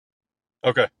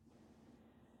Okay.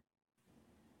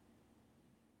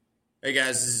 Hey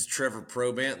guys, this is Trevor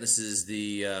Probant. This is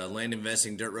the Land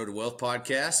Investing Dirt Road to Wealth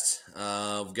podcast.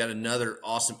 We've got another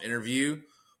awesome interview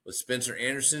with Spencer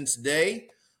Anderson today.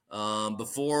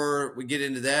 Before we get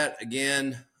into that,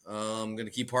 again, I'm going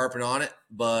to keep harping on it,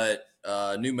 but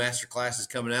new master class is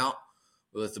coming out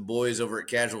with the boys over at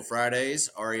Casual Fridays,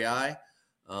 REI.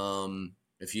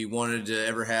 If you wanted to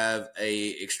ever have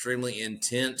a extremely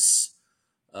intense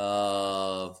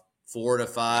 4 to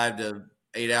 5 to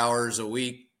 8 hours a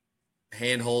week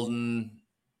hand holding,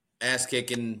 ass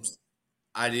kicking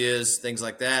ideas, things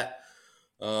like that.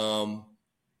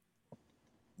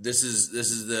 This is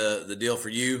the deal for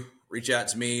you. Reach out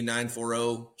to me,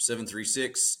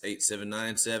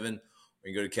 940-736-8797. Or you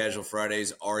can go to Casual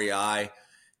Fridays, REI.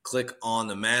 Click on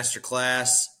the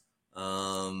masterclass.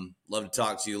 Love to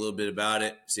talk to you a little bit about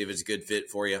it, see if it's a good fit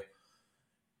for you.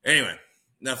 Anyway,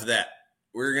 enough of that.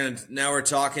 We're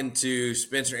talking to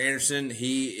Spencer Anderson.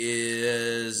 He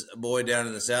is a boy down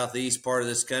in the southeast part of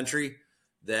this country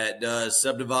that does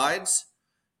subdivides,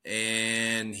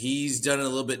 and he's done it a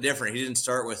little bit different. He didn't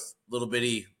start with little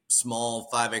bitty small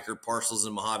 5-acre parcels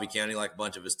in Mojave County like a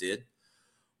bunch of us did.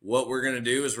 What we're going to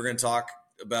do is we're going to talk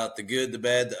about the good, the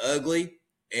bad, the ugly,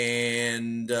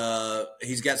 and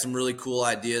he's got some really cool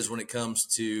ideas when it comes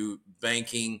to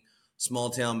banking,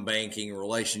 small town banking,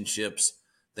 relationships,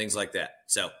 things like that.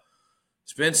 So,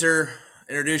 Spencer,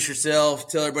 introduce yourself.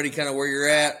 Tell everybody kind of where you're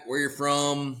at, where you're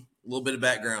from, a little bit of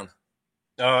background.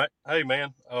 All right. Hey,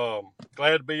 man.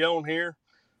 Glad to be on here.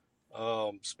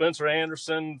 Spencer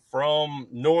Anderson from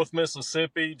North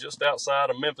Mississippi, just outside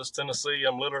of Memphis, Tennessee.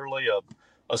 I'm literally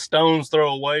a stone's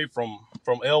throw away from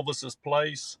Elvis's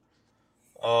place.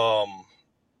 Man,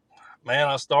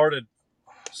 I started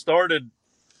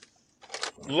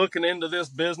looking into this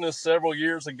business several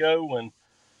years ago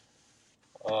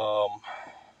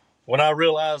when I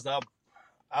realized I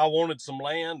wanted some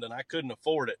land and I couldn't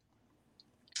afford it.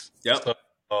 Yep. So,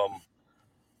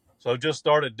 so just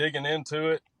started digging into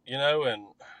it, and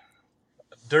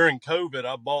during COVID,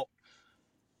 I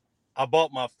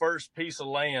bought my first piece of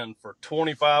land for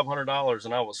 $2,500,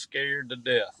 and I was scared to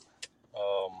death.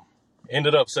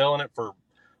 Ended up selling it for,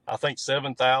 I think,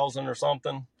 $7,000 or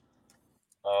something.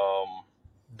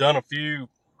 Done a few,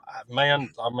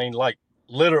 man. I mean, like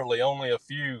literally only a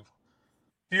few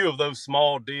of those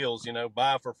small deals.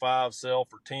 Buy for 5, sell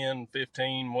for 10,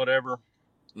 15, whatever.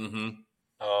 Mm-hmm.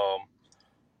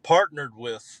 Partnered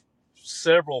with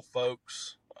several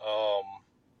folks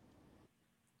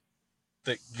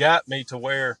that got me to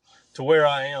where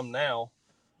I am now,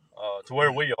 to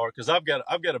where we are. Because I've got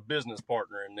a business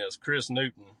partner in this, Chris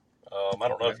Newton. I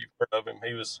don't know if you've heard of him.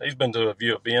 He's been to a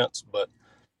few events, but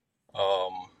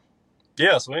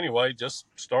yeah. So anyway, just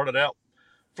started out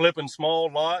flipping small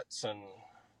lots and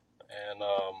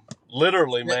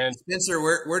literally, man. Spencer,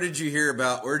 where did you hear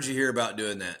about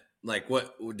doing that? Like,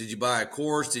 what did you buy a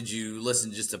course? Did you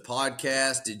listen just to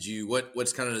podcast? Did you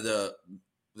what's kind of the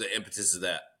impetus of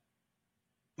that?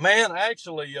 Man,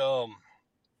 actually,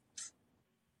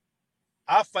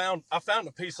 I found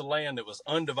a piece of land that was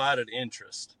undivided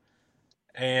interest,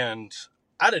 and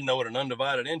I didn't know what an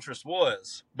undivided interest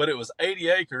was, but it was 80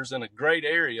 acres in a great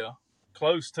area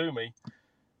close to me.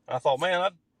 I thought,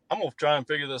 man, I'm gonna try and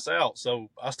figure this out. So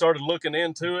I started looking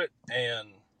into it and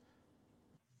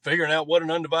figuring out what an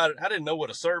undivided. I didn't know what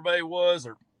a survey was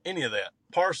or any of that,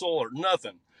 parcel or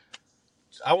nothing.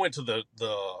 I went to the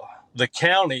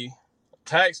county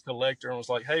tax collector and was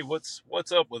like, hey, what's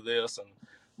up with this? And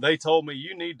they told me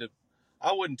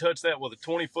I wouldn't touch that with a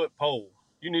 20-foot pole.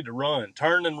 You need to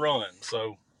turn and run.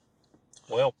 So,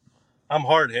 well, I'm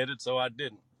hard-headed, so I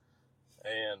didn't.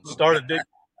 And started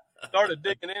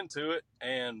digging into it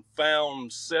and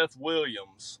found Seth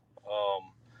Williams.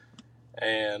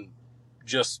 And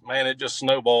it just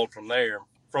snowballed from there.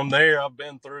 From there, I've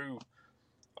been through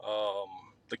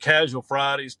the Casual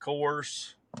Fridays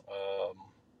course,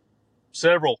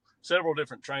 several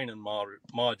different training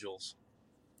modules.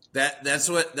 That's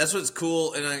what's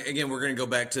cool. And again, we're going to go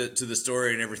back to the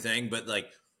story and everything, but like,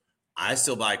 I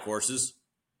still buy courses.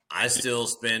 I still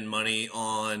spend money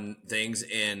on things.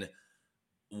 And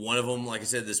one of them, like I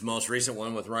said, this most recent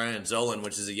one with Ryan Zolan,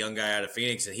 which is a young guy out of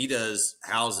Phoenix, and he does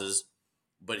houses,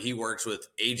 but he works with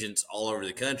agents all over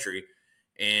the country.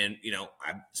 And,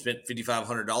 I spent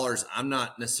 $5,500. I'm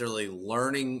not necessarily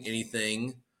learning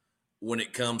anything when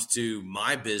it comes to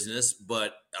my business,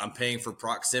 but I'm paying for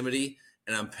proximity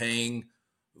and I'm paying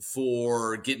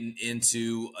for getting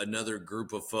into another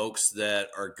group of folks that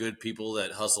are good people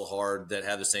that hustle hard, that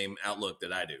have the same outlook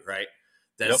that I do, right?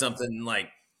 That's something like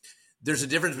there's a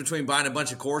difference between buying a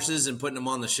bunch of courses and putting them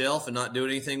on the shelf and not doing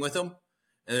anything with them.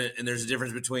 And there's a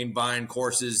difference between buying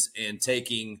courses and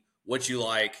taking what you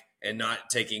like and not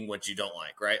taking what you don't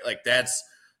like, right? Like that's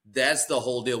the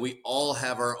whole deal. We all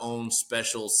have our own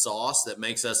special sauce that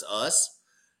makes us us.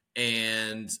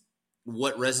 And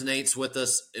what resonates with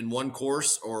us in one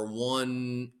course or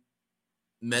one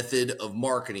method of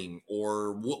marketing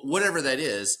or whatever that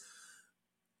is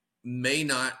may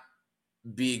not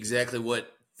be exactly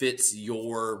what fits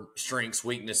your strengths,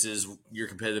 weaknesses, your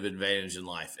competitive advantage in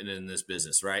life and in this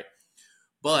business, right?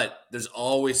 But there's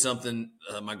always something.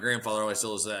 My grandfather always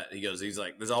told us that. He's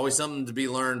like, there's always something to be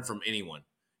learned from anyone,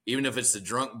 even if it's the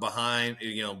drunk behind,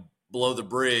 below the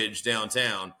bridge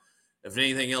downtown. If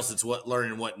anything else, it's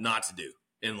learning what not to do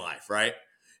in life, right?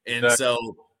 And Exactly.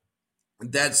 so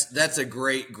that's a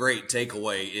great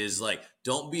takeaway. Is like,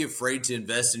 don't be afraid to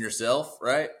invest in yourself,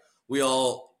 right? We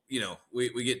all,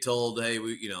 we get told, hey,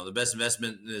 the best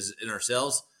investment is in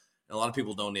ourselves. And a lot of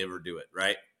people don't ever do it,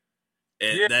 right?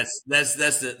 And Yeah. that's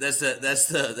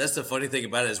the funny thing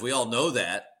about it is we all know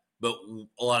that, but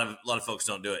a lot of folks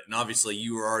don't do it. And obviously,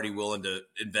 you were already willing to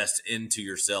invest into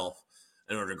yourself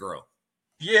in order to grow.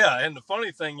 Yeah. And the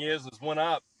funny thing is when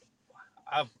I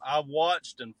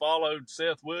watched and followed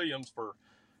Seth Williams for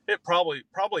it probably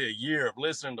a year of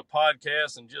listening to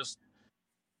podcasts and just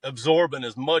absorbing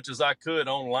as much as I could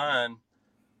online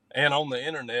and on the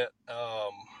internet.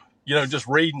 Just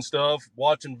reading stuff,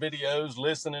 watching videos,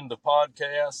 listening to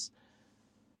podcasts.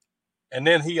 And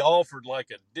then he offered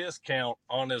like a discount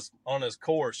on his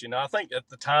course. I think at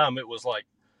the time it was like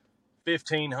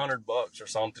 $1,500 or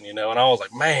something. And I was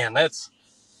like, man, that's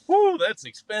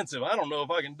expensive. I don't know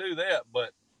if I can do that.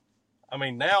 But I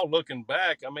mean, now looking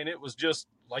back, I mean, it was just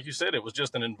like you said, it was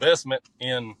just an investment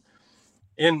in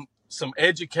some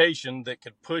education that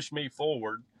could push me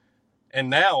forward. And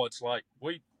now it's like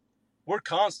we're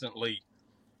constantly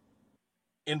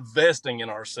investing in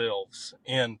ourselves,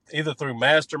 in either through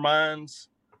masterminds,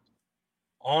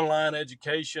 online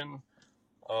education.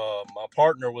 My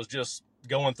partner was just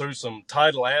going through some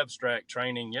title abstract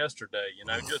training yesterday.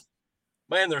 Just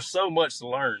man, there's so much to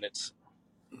learn. It's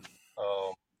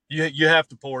um, you have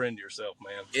to pour into yourself,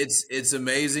 man. It's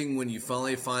amazing when you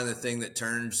finally find the thing that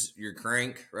turns your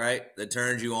crank, right? That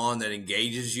turns you on, that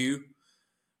engages you,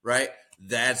 right?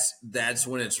 That's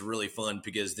when it's really fun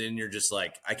because then you're just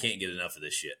like, I can't get enough of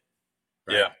this shit,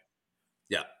 right? Yeah,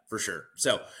 Yeah, for sure.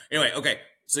 So anyway, okay.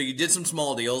 So you did some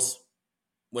small deals,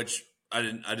 which I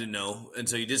didn't know. And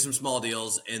so you did some small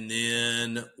deals, and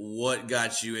then what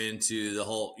got you into the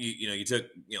whole you took,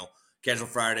 Casual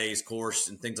Fridays course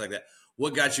and things like that.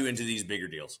 What got you into these bigger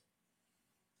deals?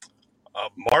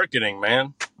 marketing,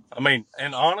 man. I mean,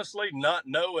 and honestly, not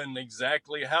knowing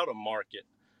exactly how to market.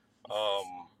 I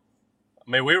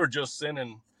mean, we were just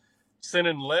sending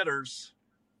letters.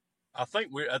 I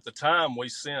think we at the time we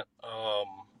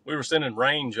were sending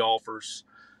range offers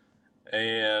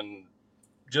and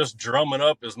just drumming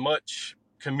up as much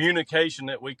communication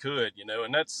that we could,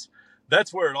 and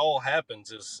that's where it all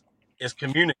happens is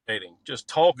communicating, just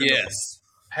talking to people, Yes.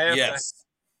 have that Yes.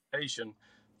 communication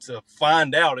to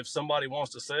find out if somebody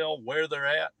wants to sell, where they're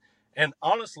at. And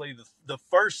honestly, the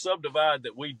first subdivide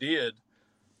that we did,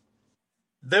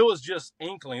 there was just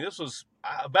inkling. This was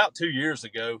about 2 years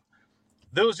ago.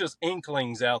 There was just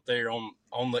inklings out there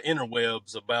on the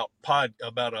interwebs about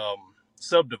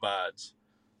subdivides.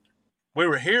 We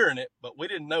were hearing it, but we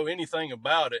didn't know anything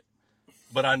about it.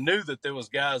 But I knew that there was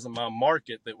guys in my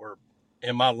market that were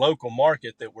in my local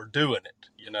market that were doing it.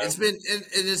 It's been and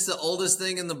it's the oldest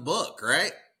thing in the book,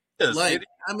 right? Yes, Like,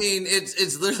 I mean,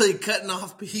 it's literally cutting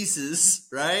off pieces,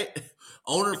 right?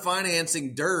 Owner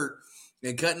financing dirt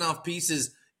and cutting off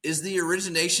pieces is the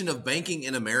origination of banking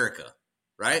in America,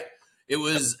 right?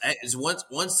 It's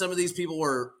once some of these people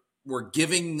were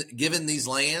given these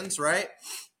lands, right?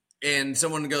 And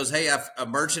someone goes, "Hey, a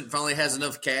merchant finally has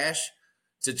enough cash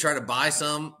to try to buy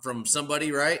some from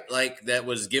somebody, right? Like that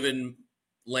was given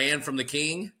land from the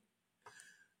king."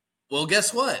 Well,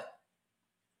 guess what?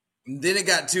 Then it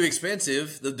got too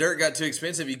expensive. The dirt got too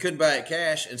expensive. You couldn't buy it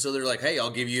cash. And so they're like, hey, I'll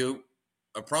give you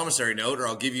a promissory note or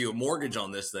I'll give you a mortgage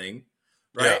on this thing.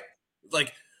 yeah, Right?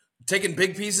 Like taking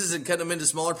big pieces and cutting them into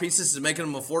smaller pieces and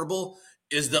making them affordable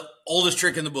is the oldest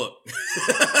trick in the book.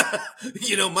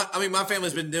 My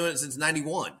family's been doing it since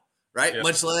 91, right? yeah,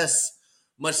 Much less.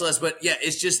 But yeah,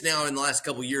 it's just now in the last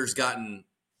couple of years gotten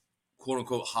quote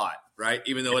unquote hot, right?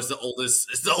 Even though it's the oldest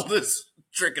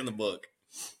trick in the book.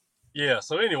 yeah.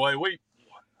 So anyway,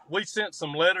 we sent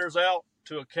some letters out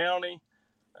to a county,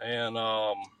 and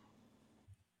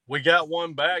we got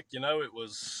one back. It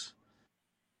was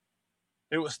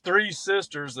It was three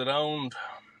sisters that owned,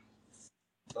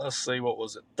 let's see, what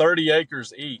was it, 30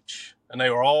 acres each. And they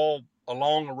were all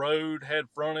along the road, had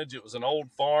frontage. It was an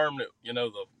old farm. That,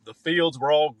 the fields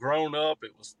were all grown up.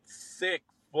 It was thick,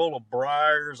 full of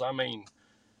briars. I mean,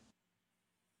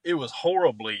 it was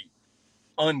horribly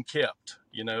unkept.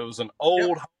 It was an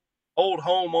Yep. old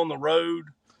home on the road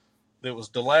that was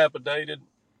dilapidated.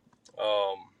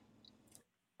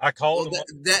 I called Well,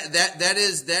 them up. that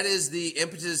is the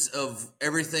impetus of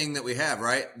everything that we have,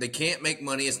 right? They can't make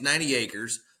money. It's 90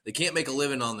 acres. They can't make a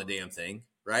living on the damn thing,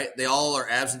 right? They all are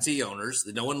absentee owners.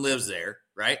 No one lives there,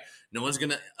 right? No one's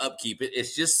going to upkeep it.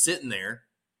 It's just sitting there,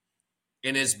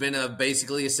 and it's been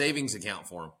basically a savings account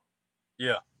for them.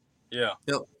 Yeah, yeah.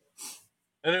 Yep.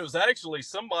 And it was actually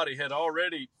somebody had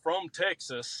already from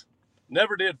Texas.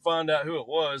 Never did find out who it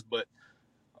was, but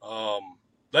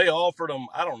they offered them,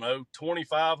 I don't know,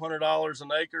 $2,500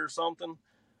 an acre or something.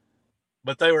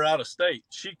 But they were out of state.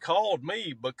 She called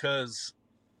me because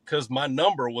my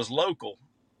number was local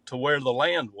to where the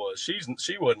land was. She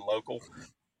wasn't local,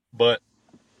 but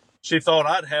she thought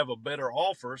I'd have a better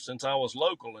offer since I was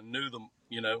local and knew them,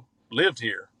 lived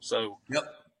here. So,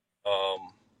 Yep.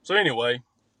 So anyway,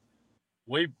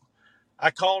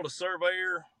 I called a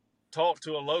surveyor, talked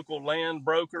to a local land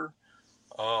broker,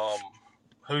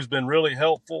 who's been really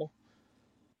helpful,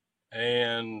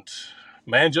 and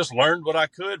man, just learned what I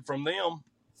could from them.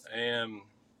 And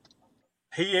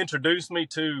he introduced me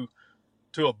to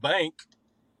a bank.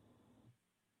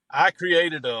 I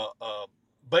created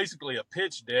basically a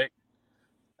pitch deck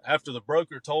after the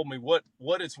broker told me what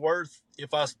it's worth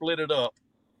if I split it up,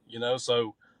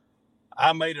 so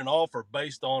I made an offer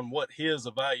based on what his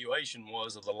evaluation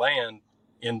was of the land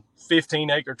in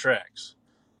 15-acre tracts.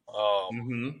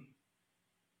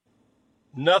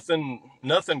 Nothing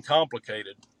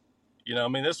complicated.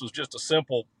 This was just a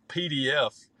simple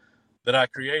PDF that I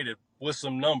created with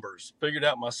some numbers, figured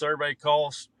out my survey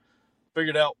costs,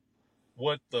 figured out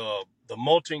what the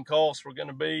mulching costs were going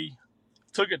to be,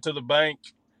 took it to the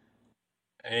bank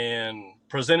and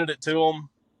presented it to them.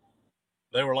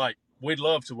 They were like, "We'd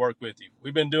love to work with you.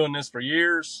 We've been doing this for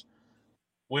years.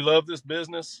 We love this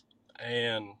business."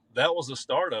 And that was the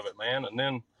start of it, man. And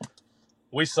then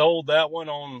we sold that one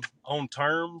on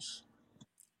terms.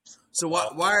 So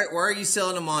why are you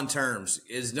selling them on terms?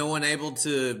 Is no one able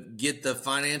to get the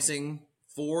financing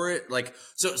for it? Like,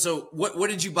 so what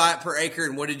did you buy it per acre,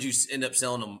 and what did you end up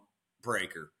selling them per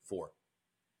acre for?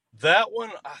 That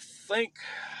one, I think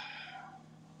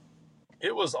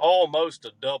it was almost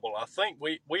a double. I think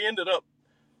we ended up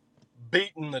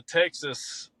beating the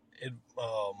Texas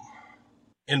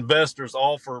investors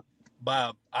offer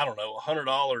by, I don't know,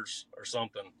 $100 or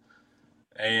something,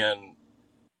 and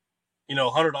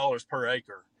 $100 per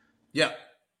acre. Yeah,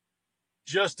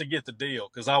 just to get the deal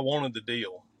because I wanted the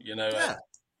deal. Yeah,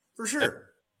 for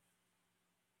sure.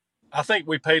 I think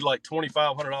we paid like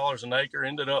 $2,500 an acre.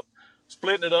 Ended up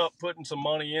splitting it up, putting some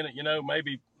money in it.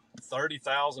 Maybe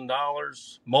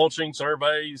 $30,000 mulching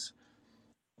surveys,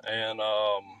 and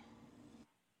I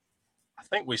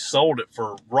think we sold it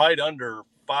for right under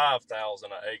 $5,000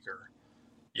 an acre.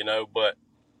 But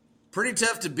pretty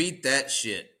tough to beat that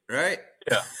shit, right?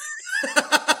 Yeah.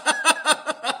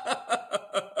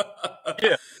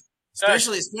 Yeah.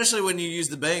 Especially when you use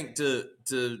the bank to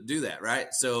do that, right?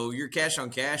 So your cash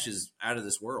on cash is out of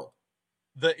this world.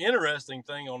 The interesting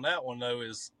thing on that one though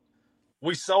is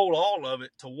we sold all of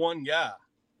it to one guy.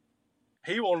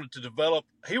 He wanted to develop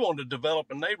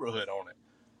a neighborhood on it.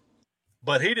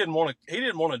 But he didn't want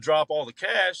to drop all the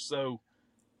cash, so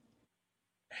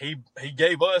he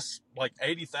gave us like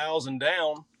 $80,000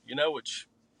 down, which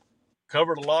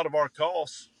covered a lot of our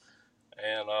costs.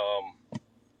 And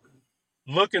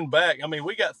looking back,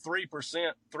 we got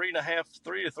 3%,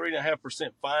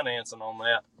 3.5% financing on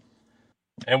that,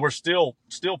 and we're still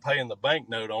paying the bank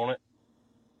note on it,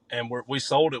 and we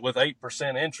sold it with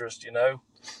 8% interest.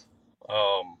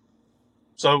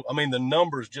 So the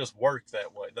numbers just work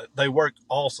that way. They work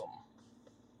awesome.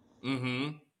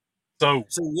 Mm-hmm. So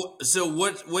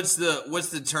what's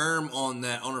the term on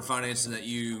that owner financing that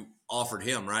you offered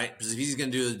him, right? Because if he's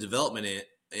going to do the development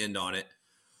end on it,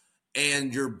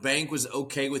 and your bank was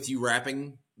okay with you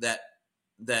wrapping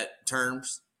those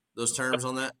terms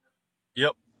on that.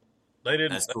 Yep, they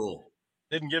didn't. That's cool.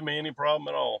 Didn't give me any problem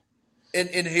at all. And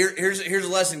here's a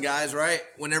lesson, guys. Right?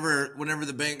 Whenever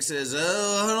the bank says,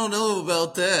 "Oh, I don't know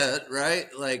about that," right?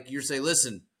 Like you say,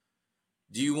 "Listen,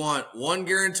 do you want one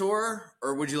guarantor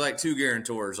or would you like two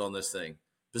guarantors on this thing?"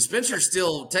 But Spencer's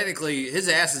still technically his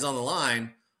ass is on the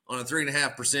line on a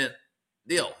 3.5%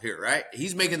 deal here, right?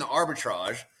 He's making the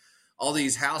arbitrage all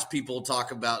these house people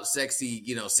talk about sexy,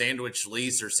 sandwich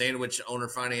lease or sandwich owner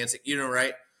financing,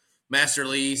 right? Master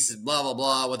lease, blah, blah,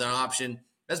 blah, with an option.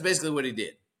 That's basically what he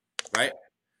did, right?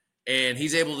 And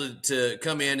he's able to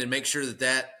come in and make sure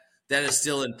that is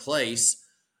still in place.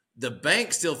 The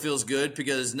bank still feels good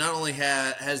because not only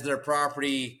has their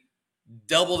property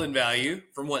doubled in value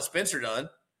from what Spencer done,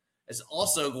 it's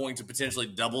also going to potentially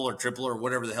double or triple or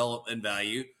whatever the hell in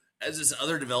value as this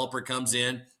other developer comes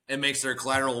in and makes their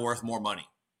collateral worth more money.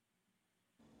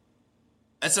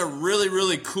 That's a really,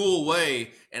 really cool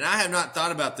way. And I have not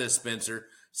thought about this, Spencer.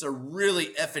 It's a really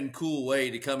effing cool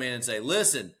way to come in and say,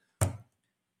 listen,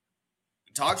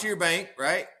 talk to your bank,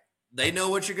 right? They know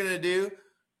what you're going to do.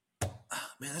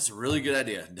 Man, that's a really good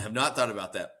idea. I have not thought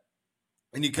about that.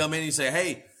 And you come in and you say,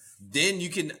 hey, then you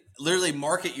can literally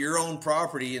market your own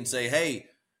property and say, hey,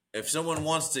 if someone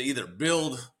wants to either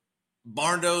build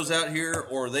barndos out here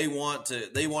or they want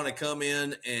to come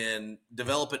in and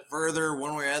develop it further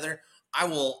one way or other, I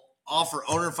will offer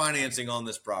owner financing on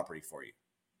this property for you.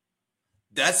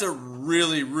 That's a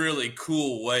really, really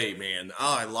cool way, man.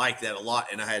 Oh, I like that a lot.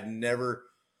 And I had never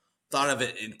thought of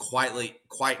it in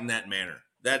quite in that manner.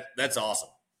 That's awesome.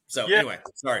 So anyway,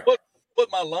 sorry. But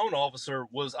my loan officer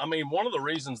was, one of the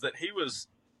reasons that he was,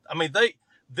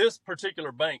 this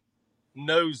particular bank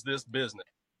knows this business.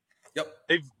 Yep.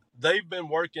 They've been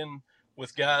working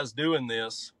with guys doing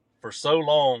this for so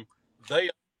long. They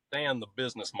understand the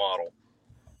business model.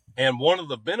 And one of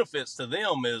the benefits to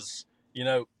them is,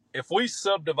 if we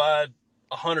subdivide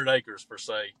 100 acres, per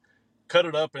se, cut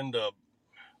it up into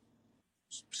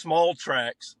small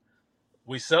tracts,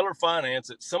 we sell or finance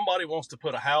it, somebody wants to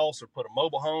put a house or put a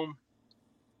mobile home,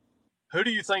 who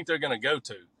do you think they're going to go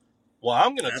to? Well,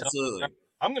 I'm going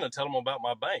to tell them about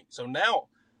my bank. So now,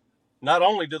 not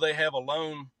only do they have a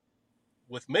loan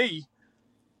with me,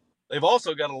 they've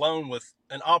also got a loan with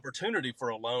an opportunity for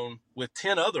a loan with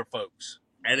 10 other folks.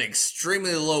 At an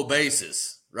extremely low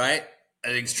basis, right?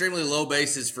 At an extremely low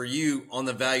basis for you on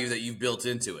the value that you've built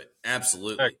into it.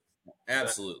 Absolutely.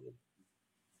 Absolutely.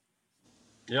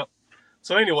 Yep.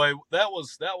 So anyway, that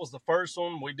was the first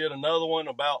one. We did another one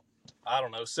about,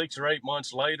 6 or 8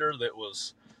 months later. That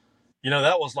was,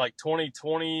 that was like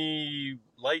 2020,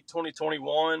 late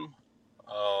 2021.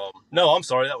 No, I'm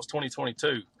sorry. That was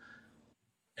 2022.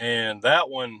 And that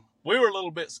one, we were a little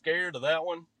bit scared of that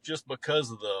one just because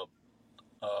of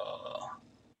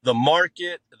the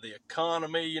market, the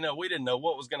economy. We didn't know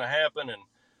what was going to happen. And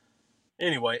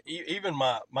anyway, even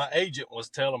my agent was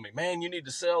telling me, man, you need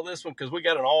to sell this one because we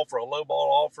got an offer, a low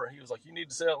ball offer. He was like, you need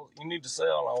to sell. And I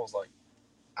was like,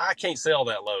 I can't sell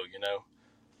that low,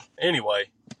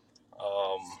 Anyway,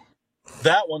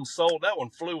 that one sold. That one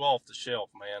flew off the shelf,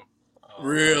 man.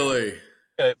 Really?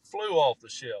 It flew off the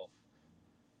shelf.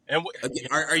 And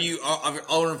are you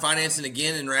owner financing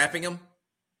again and wrapping them?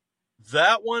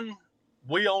 That one,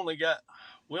 we only got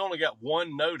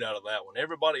one note out of that one.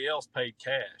 Everybody else paid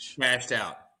cash. Cashed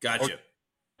out. Gotcha.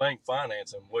 Bank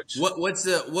financing.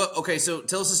 Okay, so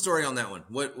tell us the story on that one.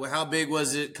 How big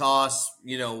was it? Cost?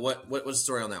 What was the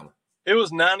story on that one? It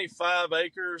was 95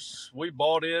 acres. We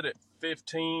bought it at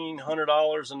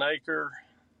 $1,500 an acre.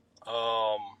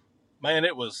 Man,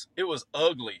 it was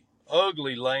ugly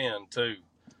land too.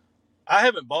 I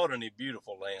haven't bought any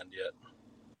beautiful land yet.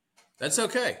 That's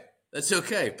okay.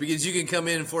 Because you can come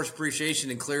in and force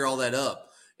appreciation and clear all that up,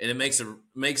 and it makes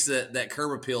that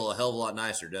curb appeal a hell of a lot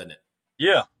nicer, doesn't it?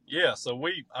 Yeah. So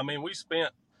we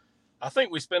spent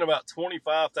about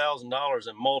 $25,000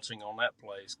 in mulching on that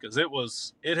place because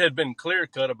it had been clear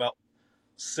cut about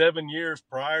 7 years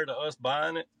prior to us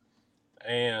buying it,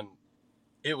 and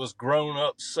it was grown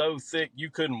up so thick you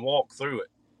couldn't walk through it.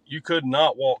 You could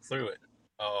not walk through it.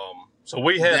 So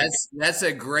we had that's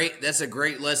a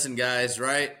great lesson, guys.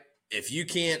 Right? If you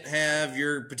can't have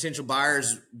your potential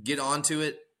buyers get onto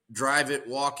it, drive it,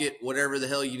 walk it, whatever the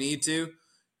hell you need to,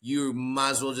 you might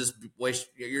as well just waste.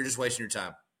 You're just wasting your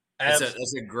time. That's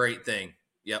a great thing.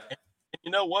 Yep. And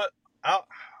you know what? I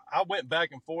went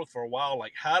back and forth for a while.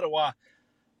 Like, how do I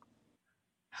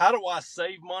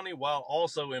save money while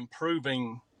also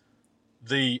improving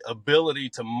the ability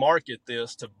to market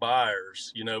this to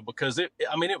buyers? Because it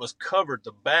was covered.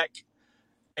 The back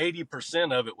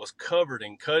 80% of it was covered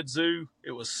in kudzu.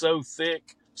 It was so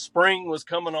thick. Spring was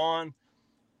coming on,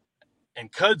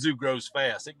 and kudzu grows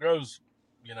fast. It grows,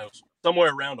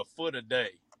 somewhere around a foot a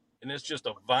day. And it's just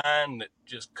a vine that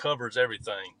just covers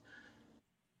everything.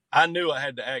 I knew I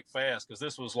had to act fast because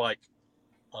this was like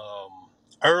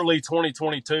early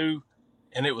 2022,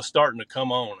 and it was starting to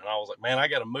come on. And I was like, man, I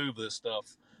got to move this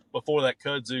stuff before that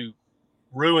kudzu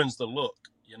ruins the look,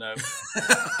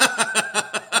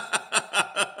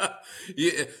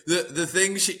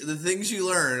 the things you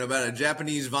learn about a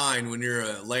Japanese vine when you're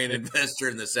a land Yeah, investor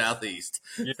in the southeast.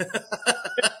 yeah.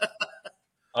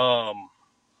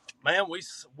 Man,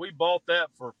 we bought that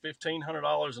for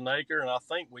 $1,500 an acre, and I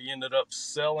think we ended up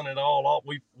selling it all off.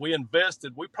 We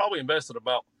probably invested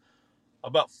about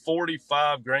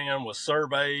 45 grand with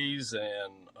surveys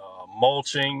and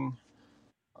mulching.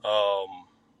 Um,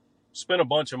 Spent a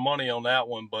bunch of money on that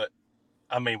one, but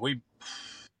I mean,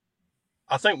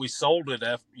 I think we sold it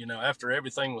after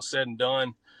everything was said and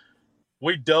done.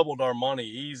 We doubled our money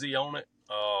easy on it.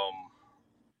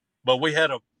 But we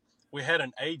had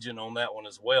an agent on that one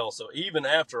as well. So even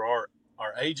after our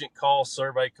agent costs,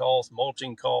 survey costs,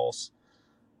 mulching costs,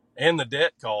 and the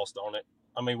debt cost on it,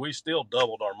 I mean, we still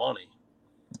doubled our money.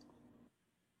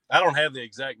 I don't have the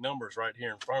exact numbers right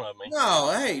here in front of me.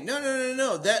 No, hey,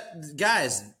 no. That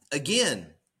guys, again,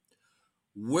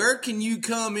 where can you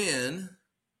come in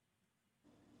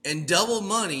and double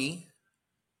money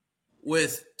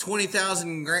with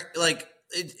 20,000 grand? Like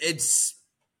it's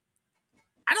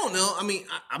I don't know. I mean,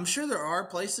 I'm sure there are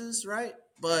places, right?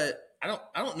 But I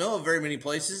don't know of very many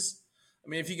places. I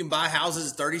mean, if you can buy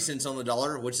houses 30 cents on the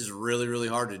dollar, which is really really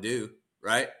hard to do,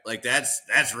 right? Like that's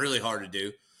really hard to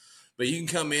do. But you can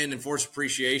come in and force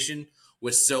appreciation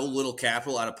with so little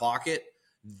capital out of pocket.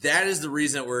 That is the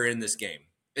reason that we're in this game.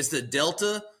 It's the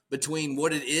delta between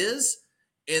what it is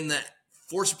and the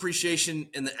force appreciation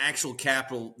and the actual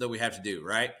capital that we have to do,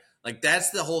 right? Like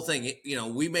that's the whole thing.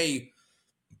 We may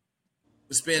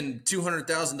spend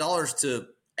 $200,000 to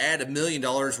add $1 million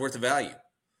worth of value.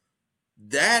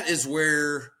 That's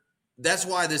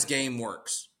why this game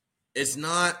works. It's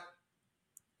not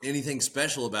anything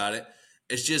special about it.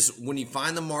 It's just when you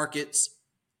find the markets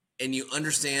and you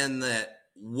understand that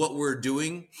what we're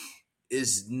doing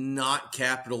is not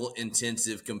capital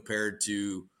intensive compared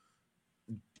to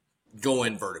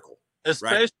going vertical,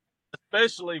 right?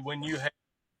 Especially when you have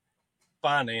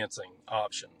financing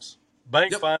options.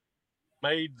 Bank Yep. finance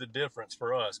made the difference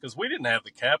for us because we didn't have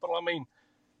the capital. I mean,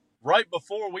 right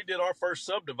before we did our first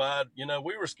subdivide,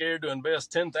 we were scared to invest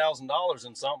 $10,000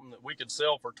 in something that we could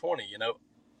sell for 20.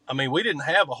 I mean, we didn't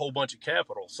have a whole bunch of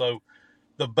capital, so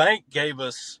the bank gave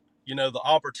us, the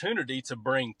opportunity to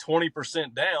bring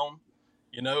 20% down,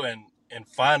 and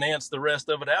finance the rest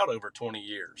of it out over 20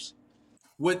 years.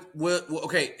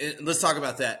 Okay, let's talk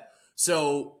about that.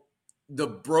 So the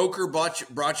broker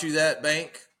brought you that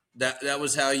bank. That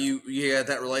was how you had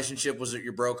that relationship. Was it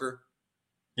your broker?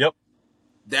 Yep.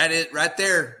 That it right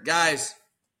there, guys.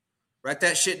 Write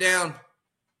that shit down.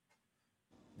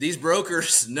 These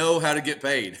brokers know how to get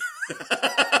paid.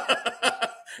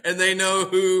 And they know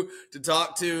who to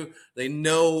talk to. They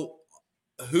know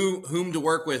whom to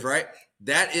work with, right?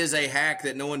 That is a hack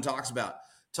that no one talks about.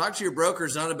 Talk to your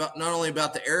brokers not only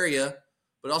about the area,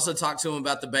 but also talk to them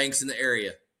about the banks in the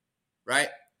area, right?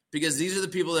 Because these are the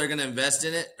people that are going to invest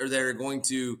in it or that are going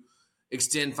to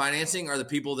extend financing are the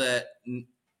people that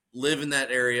live in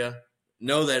that area,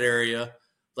 know that area,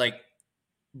 like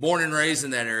born and raised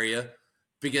in that area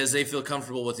because they feel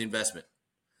comfortable with the investment.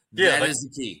 Yeah, That is the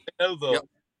key.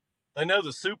 They know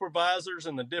the supervisors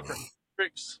in the different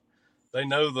districts. They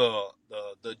know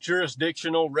the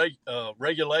jurisdictional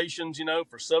regulations,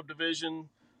 for subdivision,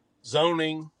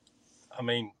 zoning. I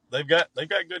mean, they've got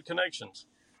good connections.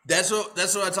 That's what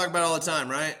I talk about all the time,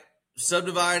 right?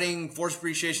 Subdividing force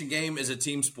appreciation game is a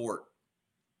team sport.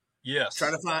 Yes.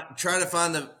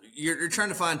 You're trying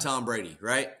to find Tom Brady,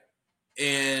 right?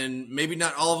 And maybe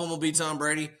not all of them will be Tom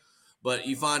Brady, but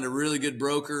you find a really good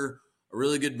broker, a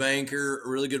really good banker, a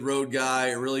really good road guy,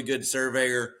 a really good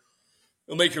surveyor.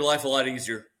 It'll make your life a lot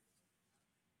easier.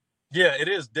 Yeah, it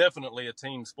is definitely a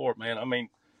team sport, man. I mean,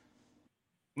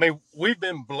 we've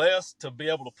been blessed to be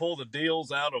able to pull the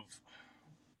deals out of,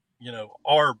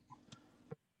 our.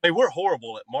 I mean, we're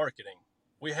horrible at marketing.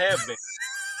 We have been.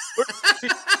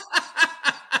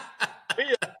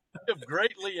 We have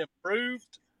greatly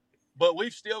improved, but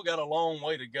we've still got a long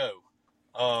way to go.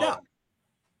 Yeah.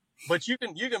 But you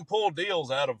can pull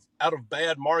deals out of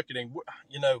bad marketing.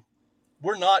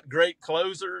 We're not great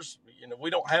closers. We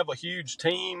don't have a huge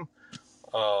team.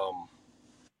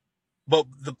 But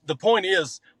the point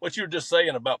is what you were just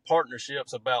saying about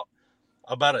partnerships, about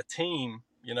a team.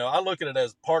 I look at it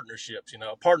as partnerships.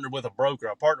 I partnered with a broker.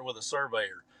 I partnered with a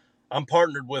surveyor. I'm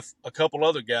partnered with a couple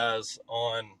other guys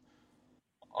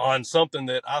on something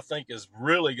that I think is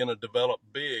really going to develop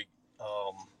big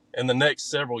in the next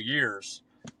several years,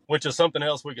 which is something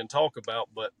else we can talk about.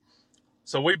 But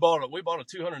so we bought a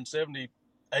 270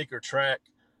 acre tract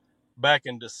back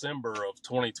in December of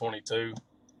 2022.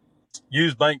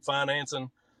 Used bank financing.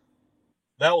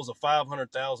 That was a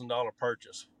 $500,000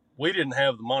 purchase. we didn't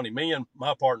have the money. Me and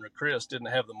my partner Chris didn't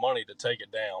have the money to take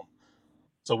it down.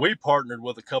 So we partnered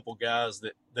with a couple guys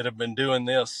that have been doing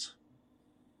this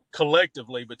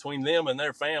collectively between them and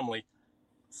their family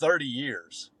 30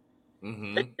 years.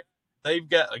 Mm-hmm. They've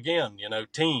got, again,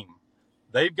 team.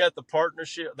 They've got the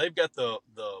partnership. They've got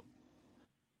the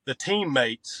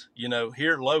teammates,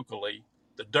 here locally,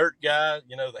 the dirt guy,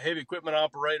 the heavy equipment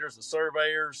operators, the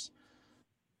surveyors,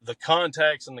 the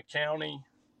contacts in the county,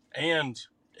 and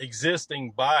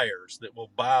existing buyers that will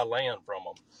buy land from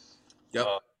them. Yep.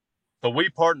 So we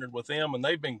partnered with them, and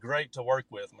they've been great to work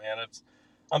with, man.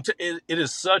 It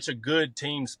is such a good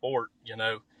team sport,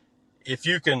 if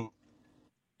you can,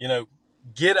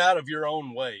 get out of your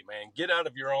own way, man, get out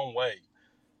of your own way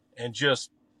and just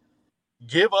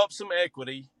give up some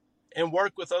equity and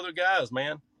work with other guys,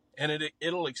 man. And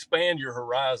it'll expand your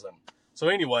horizon. So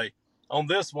anyway, on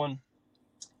this one,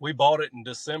 we bought it in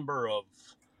December of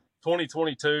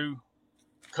 2022,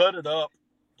 cut it up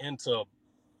into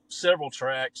several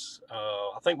tracks.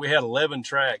 I think we had 11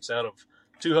 tracks out of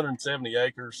 270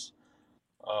 acres.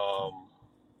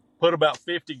 Put about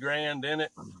 50 grand in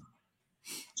it.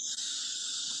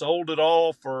 Sold it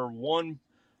all for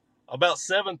about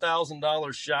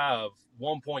 $7,000 shy of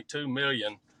 1.2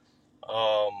 million.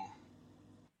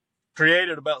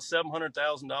 Created about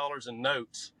 $700,000 in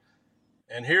notes.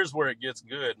 And here's where it gets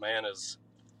good, man, is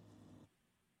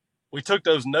we took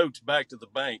those notes back to the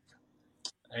bank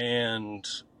and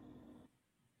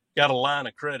got a line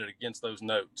of credit against those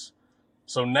notes.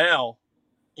 So now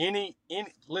any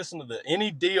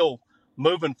deal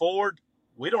moving forward,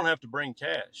 we don't have to bring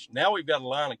cash. Now we've got a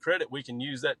line of credit. We can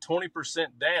use that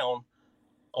 20% down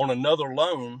on another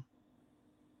loan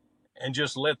and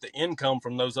just let the income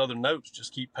from those other notes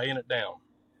just keep paying it down.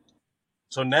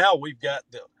 So now we've got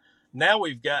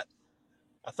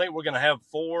I think we're going to have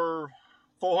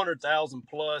 400,000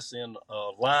 plus in a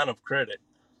line of credit.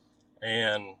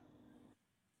 And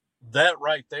that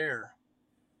right there,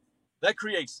 that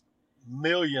creates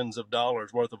millions of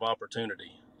dollars worth of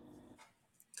opportunity.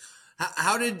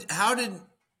 How did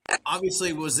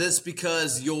obviously, was this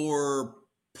because your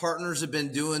partners have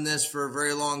been doing this for a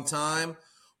very long time?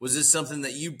 Was this something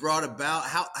that you brought about?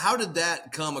 How did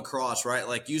that come across, right?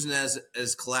 Like using it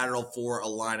as collateral for a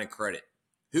line of credit.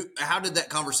 How did that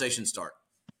conversation start?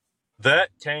 That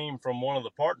came from one of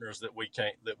the partners that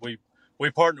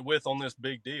we partnered with on this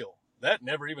big deal. That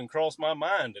never even crossed my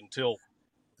mind until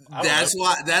that's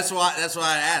why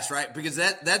I asked, right? Because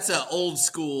that's a old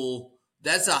school,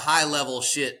 that's a high level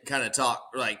shit kind of talk,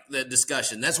 like the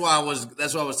discussion. That's why I was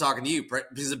talking to you,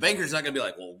 because the banker's not going to be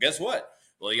like, well, guess what?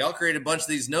 Well, y'all created a bunch of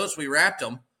these notes. We wrapped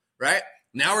them, right?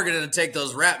 Now we're going to take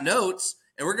those wrapped notes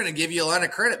and we're going to give you a line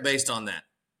of credit based on that,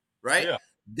 right? Yeah.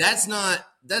 That's not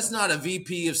a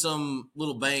VP of some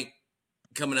little bank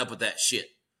coming up with that shit,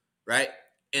 right?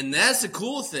 And that's the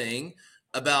cool thing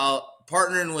about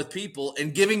partnering with people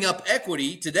and giving up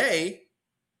equity today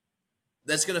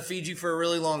that's going to feed you for a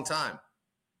really long time.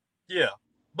 Yeah.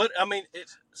 But I mean,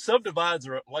 subdivides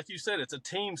are, like you said, it's a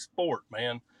team sport,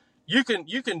 man. You can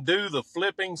do the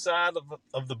flipping side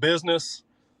of the business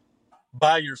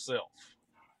by yourself.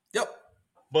 Yep.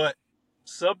 But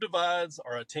subdivides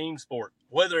are a team sport.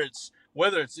 Whether it's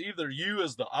either you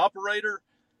as the operator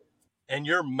and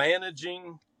you're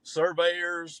managing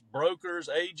surveyors, brokers,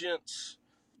 agents.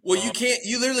 Well, you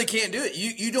literally can't do it.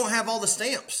 You don't have all the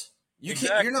stamps.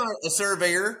 Exactly. You're not a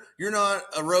surveyor. You're not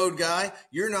a road guy.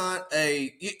 You're not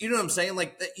you know what I'm saying?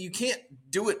 Like, you can't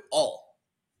do it all.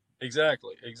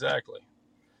 Exactly.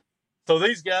 So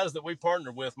these guys that we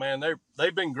partnered with, man,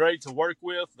 they've been great to work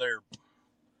with.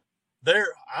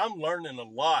 I'm learning a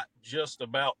lot just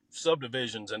about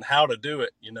subdivisions and how to do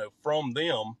it, from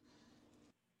them.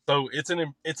 So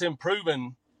it's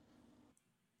improving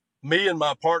me and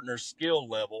my partner's skill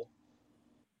level,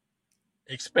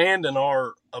 expanding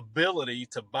our ability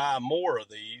to buy more of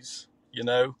these,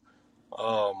 and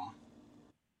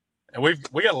we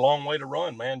got a long way to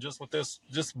run, man, just with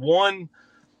just one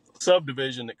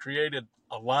subdivision that created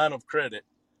a line of credit.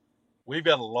 We've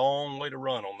got a long way to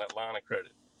run on that line of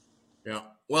credit. Yeah.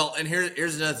 Well, and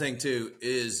here's another thing too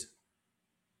is,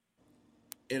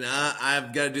 and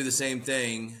I've got to do the same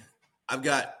thing. I've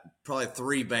got probably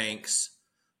 3 banks,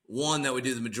 one that we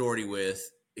do the majority with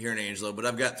here in Angelo, but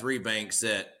I've got 3 banks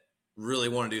that really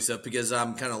want to do stuff because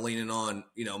I'm kind of leaning on,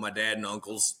 my dad and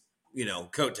uncle's,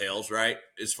 coattails, right?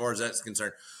 As far as that's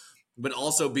concerned, but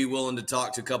also be willing to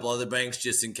talk to a couple other banks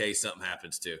just in case something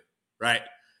happens too. Right.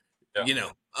 Yeah.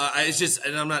 It's just,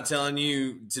 and I'm not telling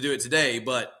you to do it today,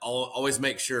 but I'll always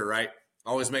make sure, right?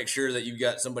 Always make sure that you've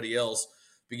got somebody else,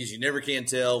 because you never can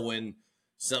tell when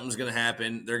something's going to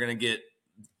happen. They're going to get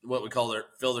what we call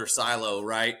fill their silo,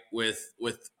 right, with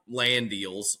land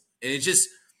deals. And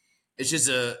it's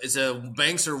a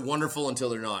banks are wonderful until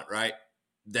they're not, right?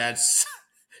 That's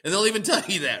and they'll even tell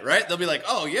you that, right? They'll be like,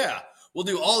 "Oh yeah, we'll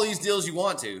do all these deals you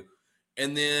want to,"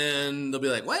 and then they'll be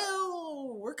like,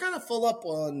 "Well, we're kind of full up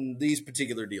on these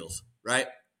particular deals," right?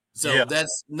 So Yeah.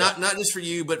 that's not just for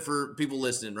you, but for people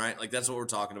listening, right? Like that's what we're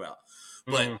talking about.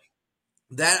 But Mhm.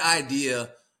 that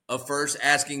idea of first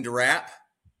asking to wrap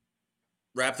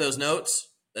those notes,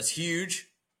 that's huge,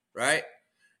 right?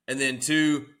 And then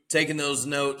two, taking those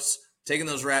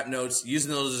wrap notes,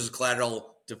 using those as collateral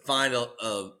to find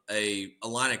a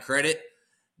line of credit.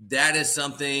 That is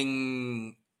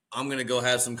something I'm going to go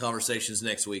have some conversations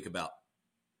next week about,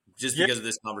 just Yeah. because of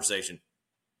this conversation.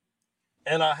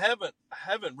 And I haven't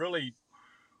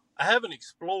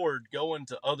explored going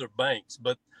to other banks,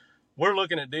 but we're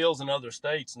looking at deals in other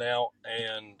states now,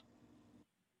 and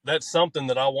that's something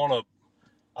that I want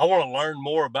to learn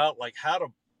more about, like how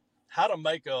to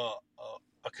make a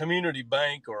community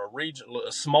bank or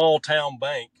a small town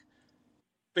bank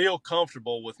feel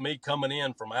comfortable with me coming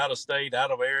in from out of state,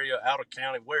 out of area, out of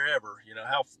county, wherever,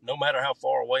 no matter how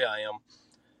far away I am,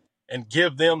 and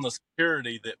give them the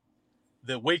security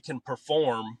that we can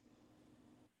perform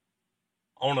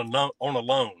on a loan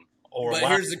or a But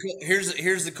line.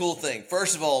 here's the cool thing.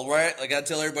 First of all, right? Like I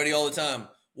tell everybody all the time,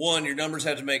 one, your numbers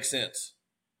have to make sense.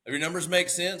 If your numbers make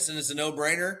sense and it's a no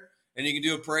brainer, and you can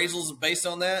do appraisals based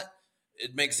on that,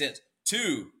 it makes sense.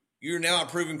 Two, you're now a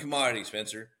proven commodity,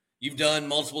 Spencer. You've done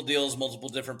multiple deals, multiple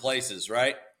different places,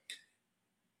 right?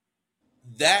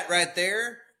 That right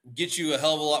there gets you a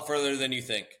hell of a lot further than you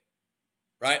think,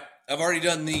 right? I've already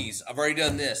done these. I've already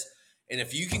done this. And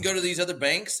if you can go to these other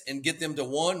banks and get them to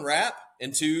one, wrap,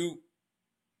 and two,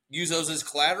 use those as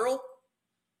collateral,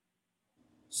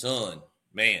 son,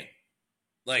 man,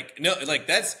 like no, like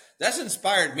that's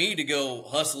inspired me to go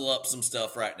hustle up some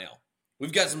stuff right now.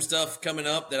 We've got some stuff coming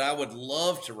up that I would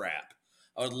love to wrap.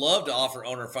 I would love to offer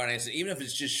owner financing, even if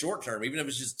it's just short term, even if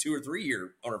it's just 2 or 3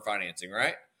 year owner financing,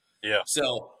 right? Yeah.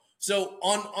 So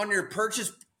on your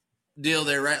purchase deal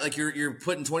there, right? Like you're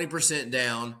putting 20%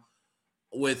 down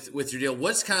with your deal.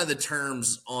 What's kind of the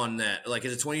terms on that? Like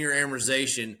it's a 20-year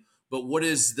amortization, but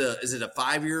is it a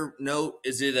 5-year note?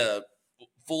 Is it a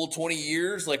full 20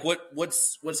 years? Like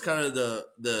what's kind of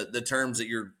the terms that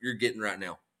you're getting right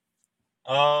now?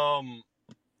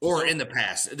 Or So in the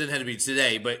past. It didn't have to be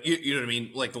today, but you know what I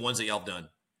mean? Like the ones that y'all have done.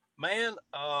 man,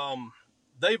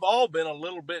 they've all been a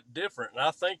little bit different, and I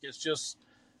think it's just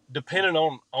depending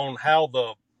on how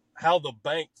the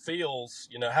bank feels,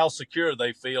 how secure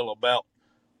they feel about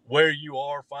where you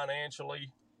are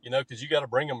financially, because you got to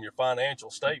bring them your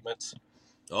financial statements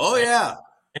Oh and, yeah.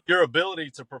 and your ability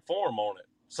to perform on it.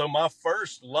 So our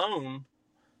first loan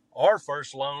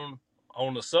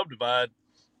on the subdivide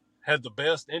had the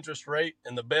best interest rate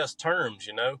and the best terms.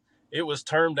 It was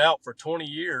termed out for 20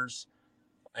 years,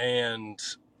 and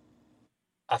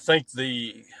I think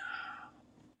it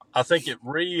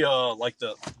like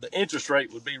the interest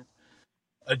rate would be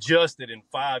adjusted in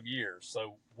 5 years.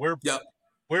 So Yep.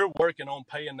 we're working on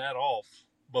paying that off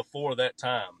before that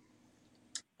time.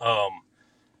 Um,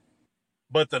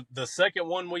 but the second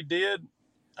one we did,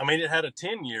 I mean, it had a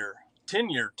 10-year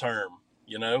term,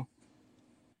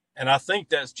 and I think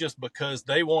that's just because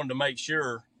they wanted to make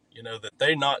sure, that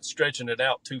they're not stretching it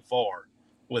out too far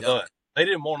with Yep. us. They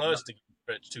didn't want Yep. us to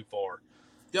stretch too far,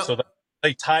 Yep. so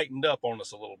they tightened up on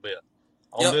us a little bit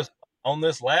on Yep.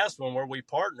 this last one where we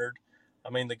partnered. I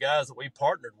mean, the guys that we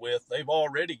partnered with, they've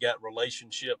already got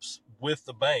relationships with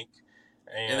the bank,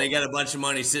 And they and got a bunch of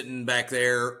money sitting back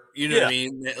there. You know what I yeah,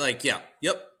 mean? Like, yeah.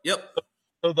 Yep. Yep.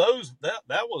 so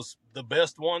that was the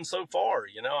best one so far.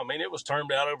 I mean, it was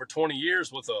termed out over 20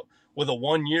 years with a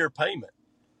 1-year payment.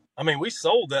 I mean, we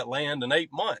sold that land in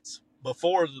 8 months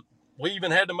before we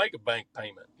even had to make a bank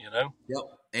payment. Yep.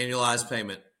 Annualized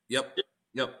payment. Yep.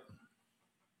 Yep.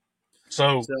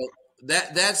 So So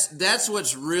that's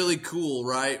what's really cool,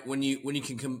 right? When you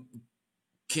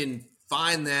can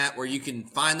find that, where you can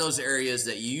find those areas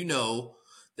that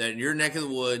that in your neck of the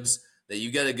woods, that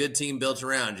you got a good team built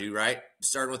around you, right?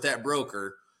 Starting with that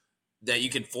broker, that you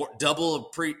can double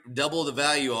the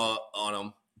value on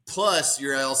them. Plus,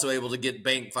 you're also able to get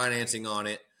bank financing on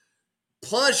it.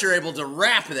 Plus, you're able to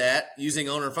wrap that using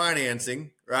owner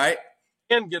financing, right?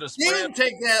 and get a spread.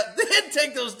 Then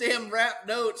take those damn wrap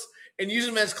notes and use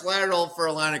them as collateral for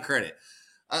a line of credit.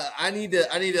 I need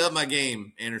to up my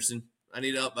game, Anderson. I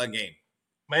need to up my game.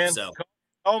 Man, So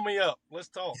call me up. Let's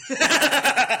talk.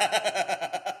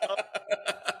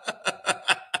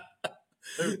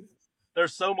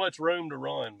 There's so much room to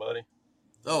run, buddy.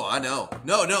 Oh, I know.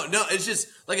 No. It's just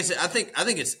like I said. I think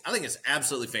it's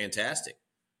absolutely fantastic,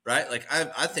 right? Like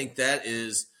I think that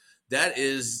is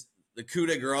the coup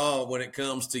de grace when it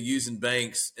comes to using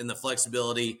banks and the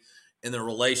flexibility and the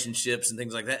relationships and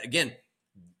things like that. Again,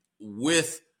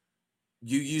 with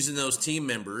you using those team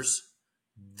members,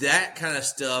 that kind of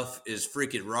stuff is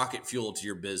freaking rocket fuel to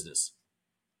your business,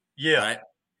 Yeah, right?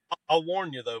 I'll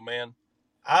warn you though, man.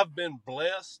 I've been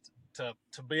blessed to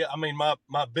be. I mean,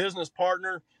 my business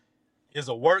partner is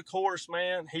a workhorse,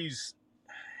 man. He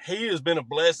has been a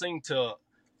blessing to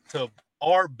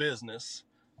our business.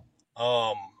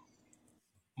 Um,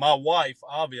 my wife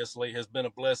obviously has been a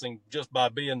blessing just by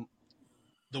being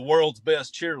the world's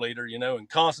best cheerleader, and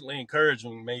constantly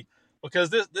encouraging me, because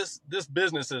this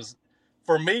business is,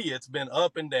 for me, it's been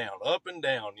up and down.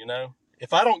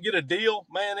 If I don't get a deal,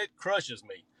 man, it crushes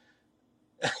me.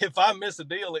 If I miss a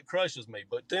deal, it crushes me.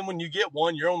 But then when you get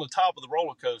one, you're on the top of the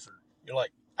roller coaster. You're like,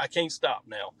 I can't stop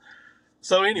now.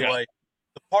 So Yeah. anyway,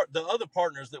 the other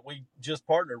partners that we just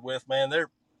partnered with, man,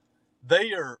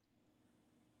 they are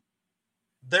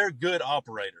they're good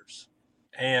operators,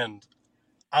 and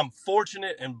I'm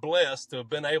fortunate and blessed to have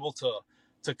been able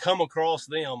to come across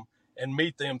them and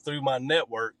meet them through my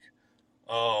network.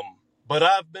 But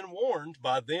I've been warned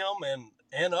by them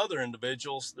and other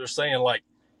individuals. They're saying, like,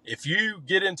 if you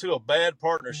get into a bad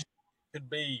partnership,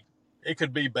 it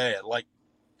could be bad. Like,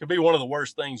 it could be one of the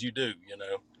worst things you do.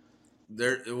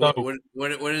 There, So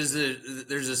what is it?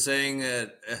 There's a saying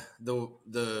that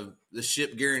the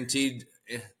ship guaranteed.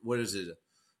 What is it?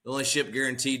 The only ship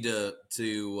guaranteed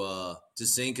to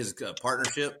sink is a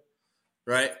partnership,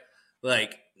 right?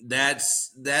 Like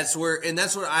that's where, and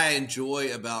that's what I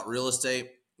enjoy about real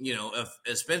estate.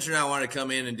 If Spencer and I want to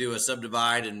come in and do a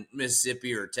subdivide in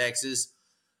Mississippi or Texas,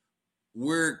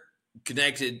 we're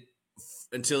connected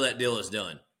until that deal is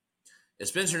done. If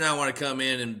Spencer and I want to come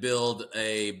in and build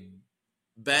a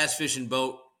bass fishing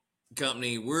boat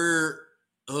company, we're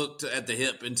hooked at the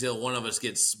hip until one of us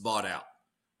gets bought out,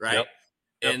 right? yep,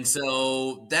 yep, And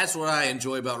so that's what I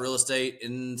enjoy about real estate.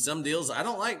 And some deals I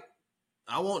don't like.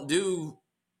 I won't do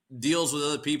deals with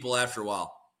other people after a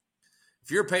while.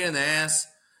 If you're a pain in the ass,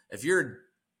 if you're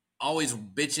always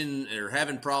bitching or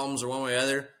having problems or one way or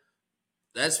other,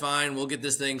 that's fine. We'll get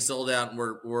this thing sold out and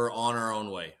we're on our own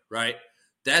way, right?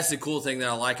 That's the cool thing that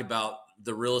I like about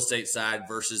the real estate side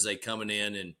versus a coming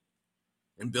in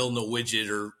and building a widget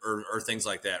or things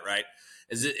like that, right?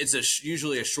 It's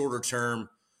usually a shorter term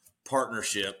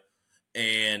partnership,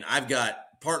 and I've got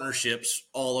partnerships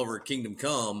all over Kingdom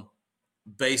Come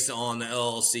based on the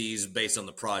LLCs, based on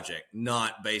the project,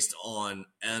 not based on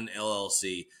an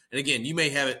LLC. And again, you may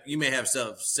have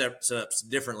stuff set up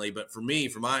differently, but for me,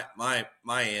 for my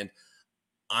end,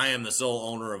 I am the sole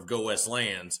owner of Go West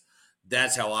Lands.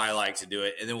 That's how I like to do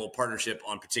it, and then we'll partnership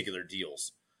on particular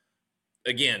deals.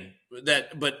 Again,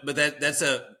 that's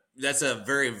a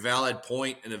very valid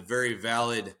point and a very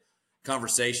valid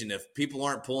conversation. If people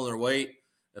aren't pulling their weight,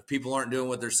 if people aren't doing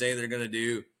what they're saying they're going to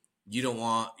do, you don't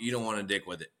want to dick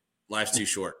with it. Life's too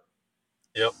short.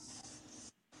 yep.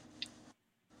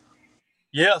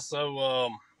 Yeah. So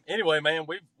anyway, man,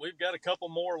 we've got a couple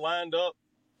more lined up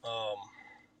um,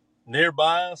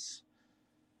 nearby us.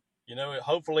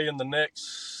 Hopefully in the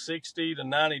next 60 to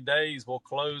 90 days, we'll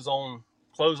close on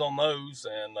those,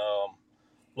 and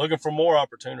looking for more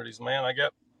opportunities, man. I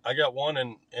got one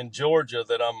in Georgia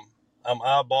that I'm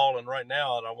eyeballing right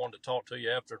now, and I wanted to talk to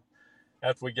you after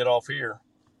we get off here.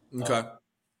 Okay,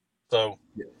 So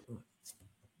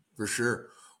for sure.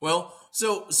 Well,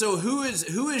 so who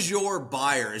is your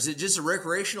buyer? Is it just a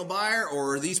recreational buyer,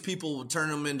 or are these people turn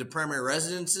them into primary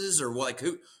residences, or what?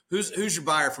 Like who's your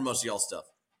buyer for most of y'all stuff?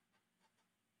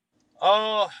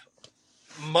 uh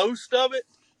most of it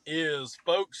is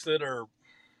folks that are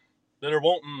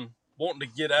wanting to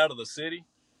get out of the city.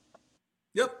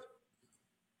 Yep.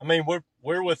 I mean,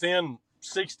 we're within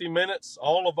 60 minutes.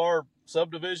 All of our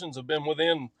subdivisions have been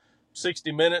within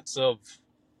 60 minutes of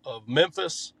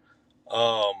Memphis.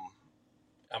 Um,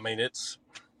 I mean, it's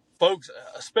folks,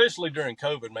 especially during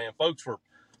COVID, man. Folks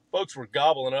were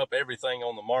gobbling up everything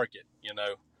on the market.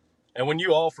 And when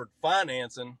you offered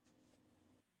financing,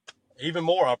 even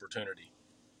more opportunity.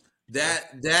 You know,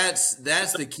 That's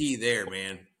the key there,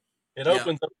 man. it Yeah.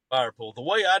 opens up the fire pool. The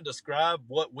way I describe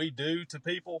what we do to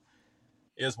people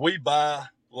is we buy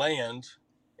land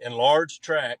in large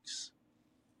tracts.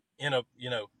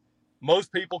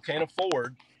 Most people can't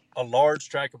afford a large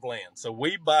tract of land, so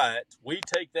we buy it. We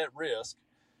take that risk.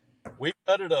 We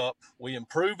cut it up. We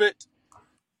improve it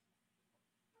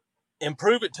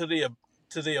to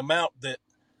the amount that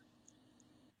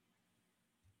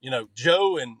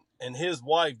Joe and his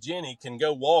wife Jenny can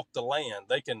go walk the land.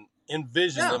 They can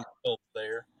envision Yeah. themselves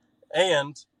there,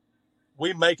 and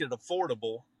we make it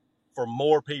affordable for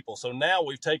more people. So now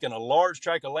we've taken a large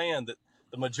tract of land that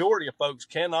the majority of folks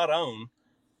cannot own,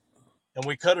 and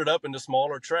we cut it up into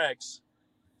smaller tracts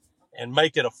and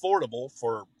make it affordable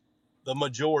for the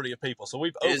majority of people. So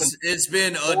we've opened. It's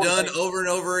been done over and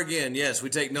over again. Yes, we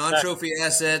take non-trophy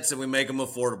assets and we make them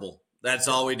affordable. That's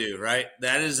all we do, right?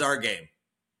 That is our game.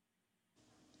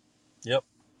 Yep.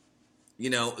 You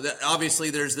know, obviously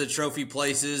there's the trophy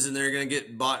places, and they're going to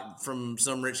get bought from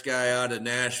some rich guy out of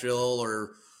Nashville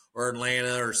or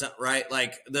Atlanta or something, right?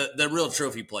 Like the real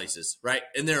trophy places, right?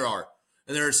 And there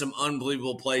are some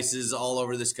unbelievable places all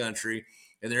over this country,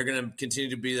 and they're going to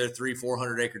continue to be their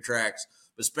 300-400 acre tracts.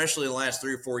 But especially in the last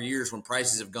 3 or 4 years, when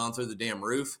prices have gone through the damn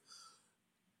roof,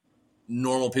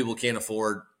 normal people can't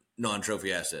afford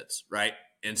non-trophy assets, right?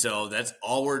 And so that's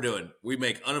all we're doing. We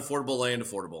make unaffordable land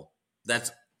affordable.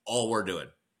 That's all we're doing.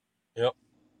 Yep.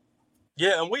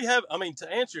 Yeah, and we have, I mean,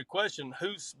 to answer your question,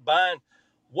 who's buying,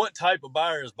 what type of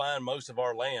buyer is buying most of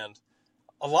our land?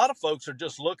 A lot of folks are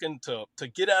just looking to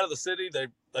get out of the city.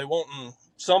 They want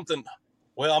something.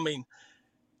 Well, I mean,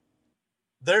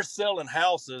 they're selling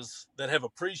houses that have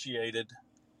appreciated,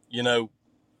 you know,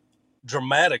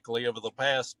 dramatically over the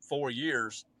past 4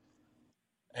 years,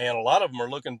 and a lot of them are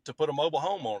looking to put a mobile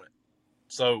home on it.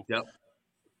 So, yep.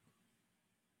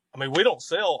 I mean, we don't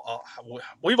sell.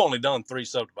 We've only done 3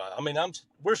 subdivides. I mean,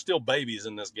 we're still babies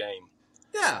in this game.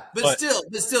 Yeah, but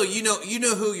still, you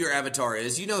know who your avatar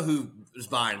is. You know who is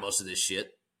buying most of this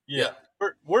shit. Yeah,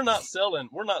 we're not selling.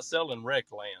 We're not selling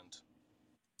rec land.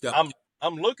 Yep.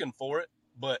 I'm looking for it,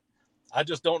 but I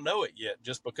just don't know it yet.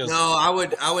 Just because. No,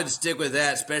 I would stick with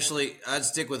that. Especially, I'd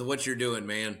stick with what you're doing,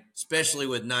 man. Especially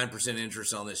with 9%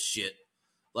 interest on this shit.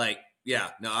 Like,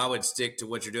 yeah, no, I would stick to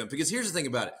what you're doing, because here's the thing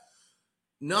about it.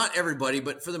 Not everybody,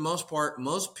 but for the most part,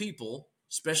 most people,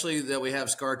 especially that we have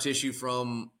scar tissue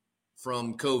from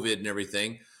COVID and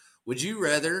everything, would you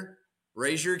rather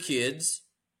raise your kids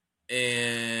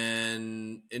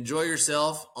and enjoy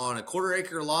yourself on a 1/4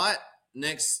 acre lot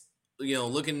next,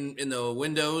 looking in the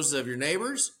windows of your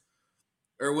neighbors?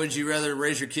 Or would you rather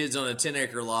raise your kids on a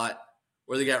 10-acre lot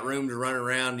where they got room to run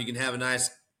around? You can have a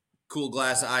nice cool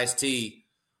glass of iced tea,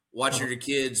 watching your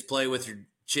kids play with your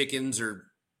chickens or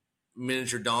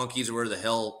miniature donkeys or whatever the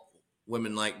hell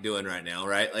women like doing right now,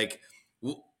 right? Like,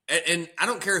 and I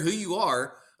don't care who you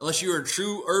are, unless you're a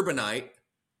true urbanite,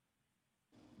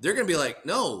 they're going to be like,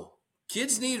 no,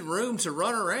 kids need room to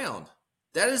run around.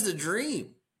 That is the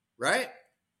dream, right?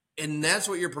 And that's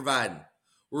what you're providing.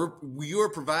 You're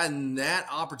providing that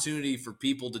opportunity for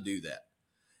people to do that.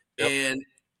 Yep. And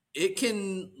it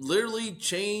can literally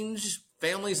change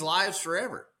families' lives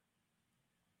forever.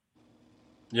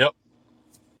 Yep.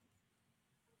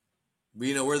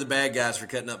 But, we're the bad guys for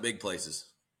cutting up big places.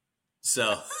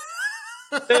 So.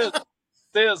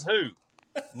 Says who?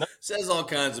 Says all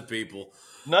kinds of people.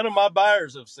 None of my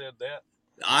buyers have said that.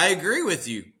 I agree with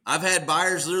you. I've had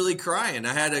buyers literally crying.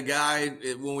 I had a guy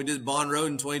when we did Bond Road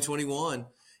in 2021.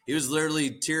 He was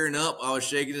literally tearing up. I was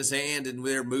shaking his hand, and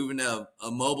we were moving a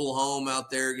mobile home out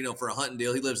there, for a hunting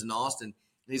deal. He lives in Austin.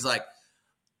 And he's like,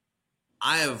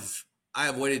 I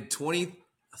have waited 22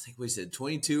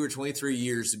 or 23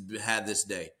 years to have this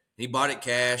day. He bought it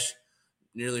cash,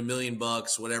 nearly $1 million,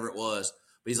 whatever it was.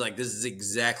 But he's like, this is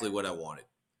exactly what I wanted.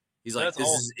 He's like, this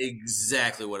is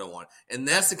exactly what I want. And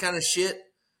that's the kind of shit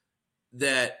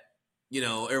that,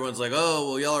 everyone's like, oh,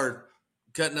 well, y'all are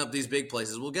cutting up these big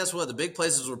places. Well, guess what? The big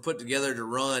places were put together to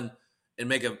run and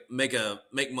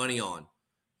make money on.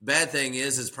 Bad thing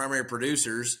is primary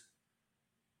producers,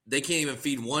 they can't even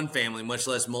feed one family, much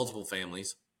less multiple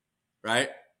families, right?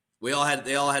 They all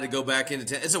had to go back into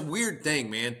town. It's a weird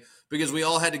thing, man, because we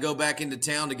all had to go back into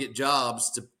town to get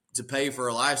jobs to pay for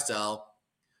our lifestyle,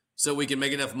 so we can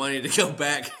make enough money to go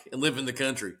back and live in the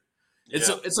country. It's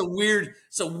a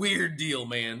weird deal,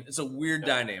 man. It's a weird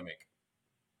dynamic.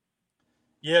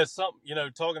 Yeah,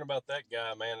 talking about that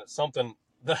guy, man, it's something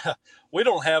that we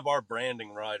don't have our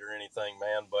branding right or anything,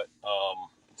 man, but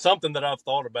something that I've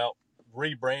thought about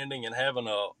rebranding and having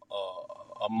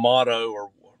a motto or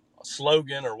a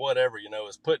slogan or whatever,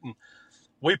 is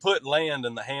we put land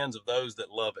in the hands of those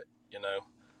that love it,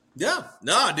 Yeah,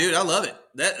 no, dude, I love it.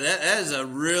 That is a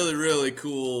really, really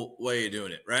cool way of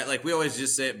doing it, right? Like, we always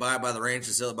just say it, buy it by the ranch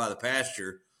and sell it by the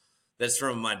pasture. That's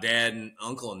from my dad and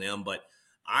uncle and them, but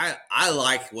I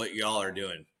like what y'all are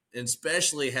doing, and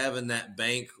especially having that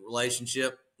bank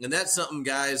relationship. And that's something,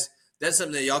 guys, that's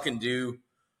something that y'all can do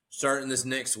starting this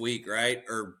next week, right?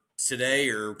 Or today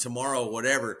or tomorrow,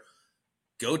 whatever.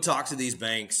 Go talk to these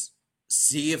banks,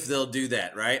 see if they'll do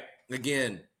that, right?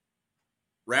 Again,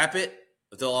 wrap it.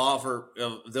 If they'll offer,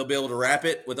 they'll be able to wrap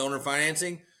it with owner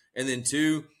financing. And then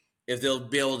 2, if they'll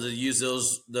be able to use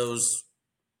those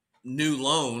new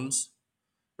loans,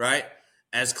 right,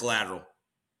 as collateral.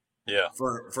 Yeah.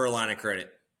 For a line of credit.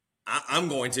 I'm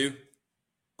going to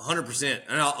 100%,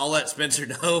 and I'll let Spencer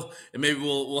know, and maybe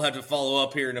we'll have to follow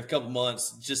up here in a couple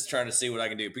months, just trying to see what I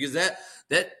can do, because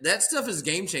that stuff is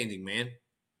game changing, man.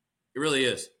 It really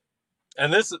is.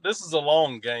 And this is a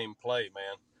long game play,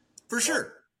 man. For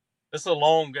sure. This is a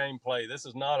long game play. This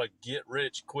is not a get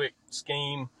rich quick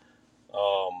scheme.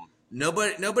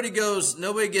 Nobody gets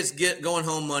going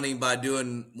home money by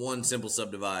doing one simple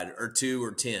subdivide or 2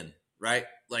 or 10, right?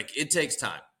 Like, it takes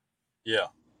time. Yeah.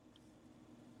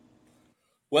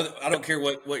 Well, I don't care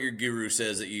what your guru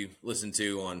says that you listen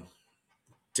to on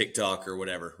TikTok or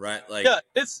whatever, right? Like, yeah,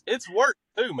 it's work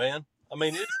too, man. I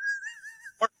mean, it's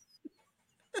work.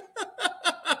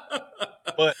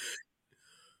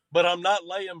 but I'm not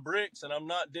laying bricks and I'm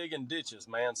not digging ditches,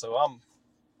 man. So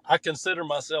I consider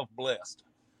myself blessed.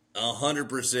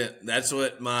 100%. That's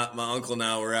what my uncle and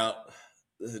I were out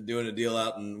doing a deal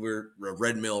out, and we're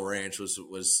Red Mill Ranch was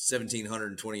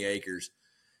 1,720 acres.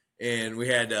 And we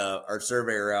had our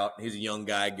surveyor out. He's a young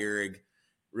guy, Gehrig.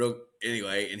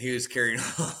 Anyway, and he was carrying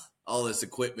all this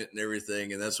equipment and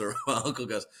everything. And that's where my uncle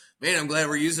goes, man, I'm glad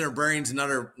we're using our brains and not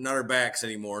our backs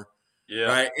anymore. Yeah.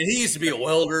 Right. And he used to be a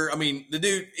welder. I mean, the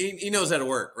dude, he knows how to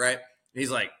work, right? He's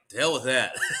like, to hell with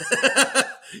that.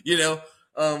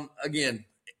 Again,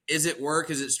 is it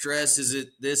work? Is it stress? Is it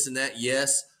this and that?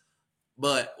 Yes.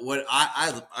 But what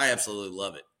I absolutely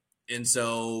love it. And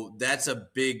so that's a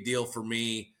big deal for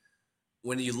me.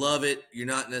 When you love it, you're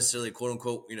not necessarily quote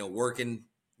unquote, working,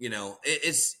 I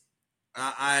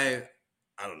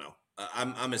don't know.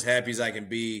 I'm as happy as I can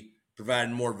be,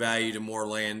 providing more value to more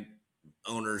land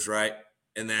owners, right?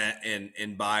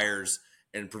 And buyers,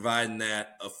 and providing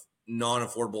that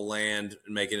non-affordable land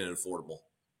and making it affordable.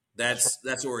 That's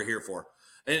what we're here for.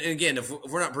 And again, if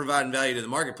we're not providing value to the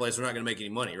marketplace, we're not going to make any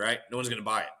money, right? No one's going to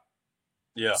buy it.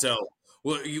 Yeah. So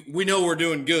we know we're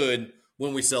doing good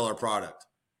when we sell our product.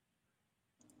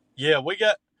 Yeah, we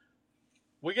got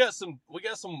some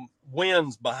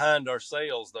wins behind our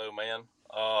sales though, man.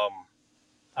 I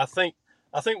think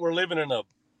we're living in a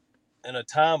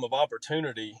time of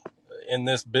opportunity in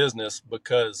this business,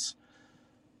 because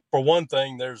for one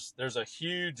thing, there's a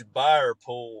huge buyer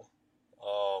pool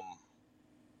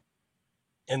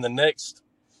in the next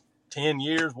 10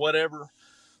 years, whatever,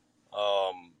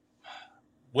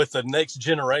 with the next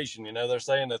generation. They're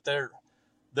saying that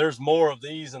there's more of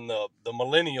these in the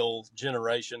millennial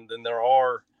generation than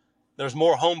there's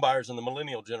more home buyers in the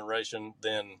millennial generation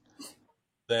than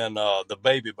the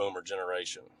baby boomer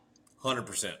generation.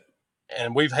 100%.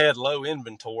 And we've had low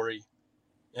inventory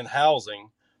in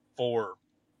housing for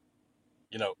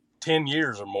 10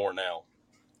 years or more now.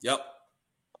 Yep.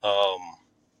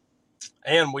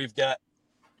 And we've got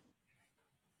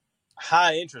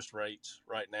high interest rates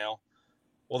right now.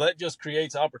 Well, that just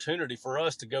creates opportunity for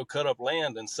us to go cut up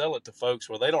land and sell it to folks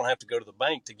where they don't have to go to the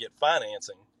bank to get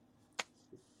financing.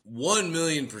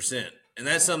 1,000,000%. And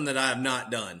that's something that I have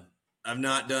not done. I've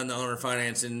not done the owner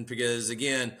financing because,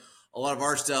 again, a lot of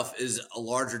our stuff is a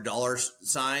larger dollar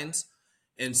signs.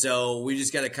 And so we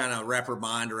just got to kind of wrap our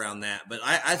mind around that. But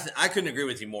I couldn't agree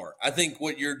with you more. I think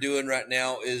what you're doing right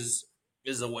now is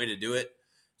the way to do it.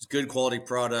 It's good quality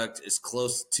product. It's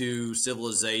close to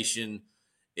civilization.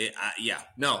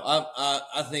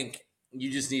 I think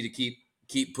you just need to keep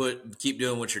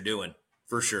doing what you're doing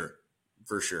for sure.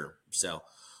 So,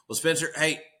 well, Spencer,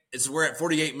 hey, we're at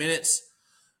 48 minutes.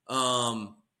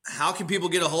 How can people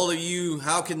get a hold of you?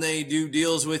 How can they do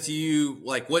deals with you?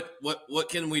 Like what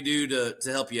can we do to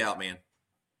help you out, man?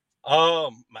 I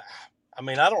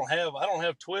mean, I don't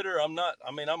have Twitter. I'm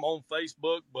on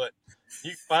Facebook, but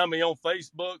you can find me on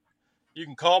Facebook. You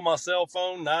can call my cell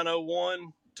phone,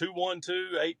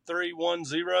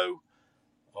 901-212-8310,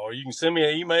 or you can send me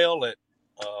an email at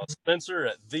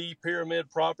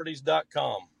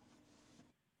Spencer@thepyramidproperties.com.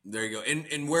 There you go.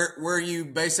 And where are you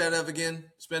based out of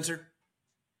again, Spencer?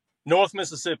 North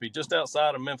Mississippi, just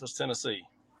outside of Memphis, Tennessee.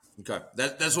 Okay.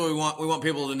 That's what we want. We want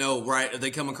people to know, right? If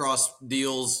they come across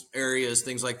deals, areas,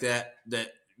 things like that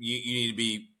you need to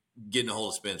be getting a hold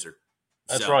of Spencer.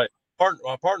 That's right.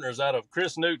 My partner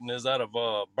Chris Newton is out of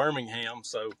Birmingham.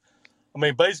 So, I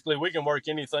mean, basically we can work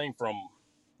anything from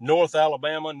North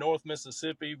Alabama, North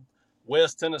Mississippi,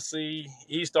 West Tennessee,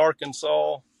 East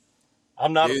Arkansas.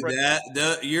 I'm not afraid.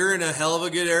 You're in a hell of a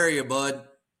good area, bud.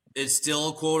 It's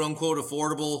still quote unquote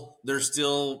affordable. They're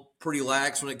still pretty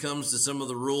lax when it comes to some of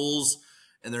the rules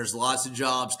and there's lots of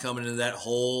jobs coming into that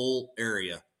whole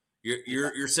area.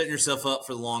 You're setting yourself up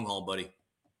for the long haul, buddy.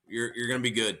 You're going to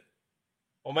be good.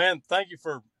 Well, man, thank you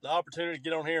for the opportunity to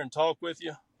get on here and talk with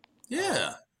you.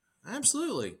 Yeah,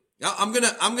 absolutely. I'm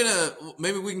gonna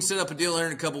maybe we can set up a deal here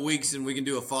in a couple weeks and we can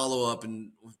do a follow up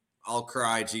and I'll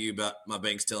cry to you about my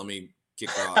banks telling me kick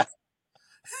rock.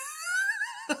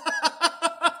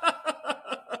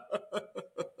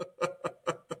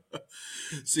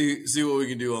 see what we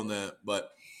can do on that. But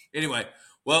anyway,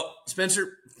 well,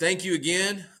 Spencer, thank you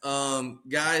again.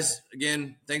 Guys,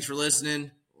 again, thanks for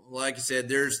listening. Like I said,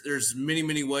 there's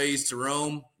many ways to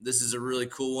roam. This is a really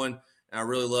cool one. And I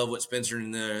really love what Spencer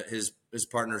and his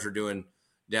partners are doing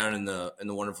down in the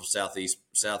wonderful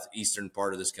southeastern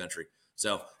part of this country.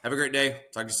 So have a great day.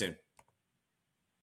 Talk to you soon.